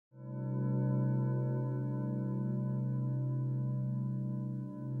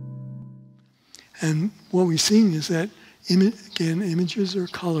And what we're seeing is that, again, images are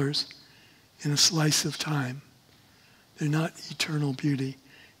colors in a slice of time. They're not eternal beauty.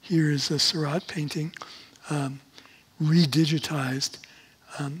 Here is a Seurat painting, redigitized.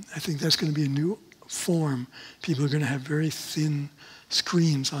 I think that's going to be a new form. People are going to have very thin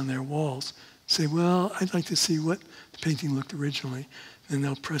screens on their walls. Say, well, I'd like to see what the painting looked originally. Then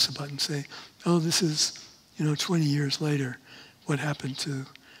they'll press a button and say, oh, this is, 20 years later, what happened to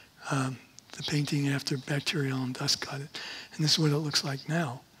the painting after bacterial and dust got it. And this is what it looks like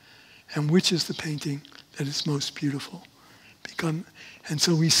now. And which is the painting that is most beautiful? And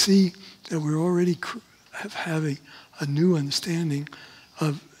so we see that we're already having a new understanding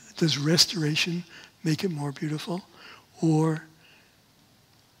of, does restoration make it more beautiful? Or,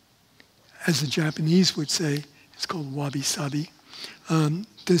 as the Japanese would say, it's called wabi-sabi,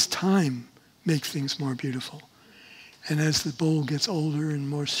 does time make things more beautiful? And as the bowl gets older and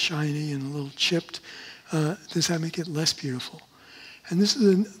more shiny and a little chipped, does that make it less beautiful? And this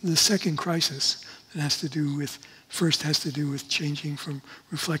is the second crisis that has to do with, first has to do with changing from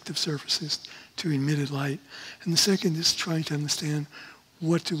reflective surfaces to emitted light. And the second is trying to understand,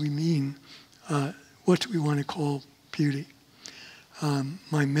 what do we mean, what do we want to call beauty?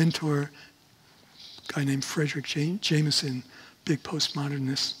 My mentor, a guy named Frederick Jameson, big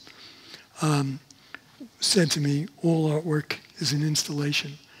postmodernist, said to me, all artwork is an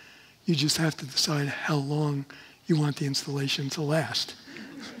installation. You just have to decide how long you want the installation to last.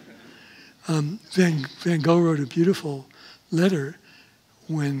 Van Gogh wrote a beautiful letter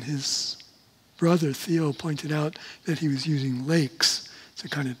when his brother Theo pointed out that he was using lakes to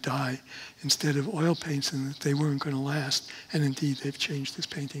kind of dye instead of oil paints, and that they weren't going to last. And indeed, they've changed his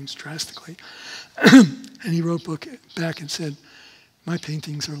paintings drastically. And he wrote back and said, my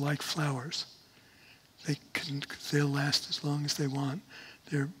paintings are like flowers. They'll last as long as they want.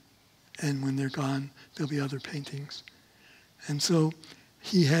 And when they're gone, there'll be other paintings. And so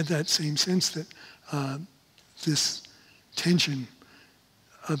he had that same sense that this tension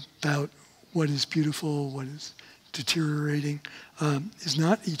about what is beautiful, what is deteriorating, is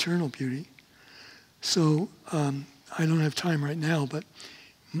not eternal beauty. So I don't have time right now, but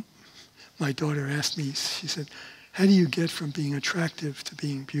my daughter asked me, she said, how do you get from being attractive to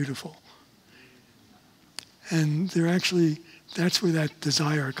being beautiful? And that's where that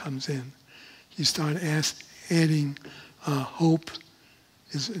desire comes in. You start adding hope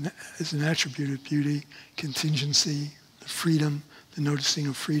is an attribute of beauty, contingency, the freedom, the noticing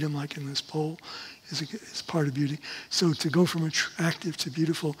of freedom, like in this poll, is part of beauty. So to go from attractive to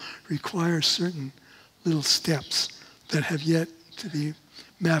beautiful requires certain little steps that have yet to be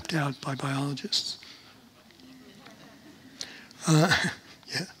mapped out by biologists.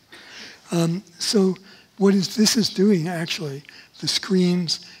 So what this is doing, actually, the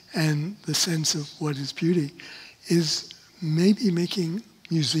screens and the sense of what is beauty, is maybe making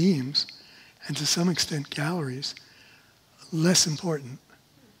museums, and to some extent galleries, less important.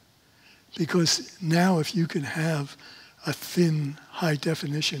 Because now if you can have a thin, high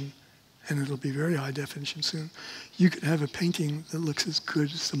definition, and it'll be very high definition soon, you could have a painting that looks as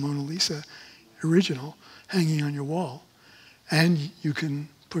good as the Mona Lisa original hanging on your wall. And you can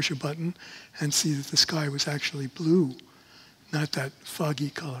push a button and see that the sky was actually blue, not that foggy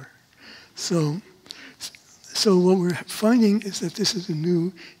color. So what we're finding is that this is a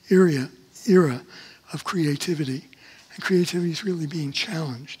new era of creativity. And creativity is really being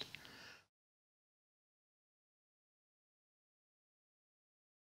challenged.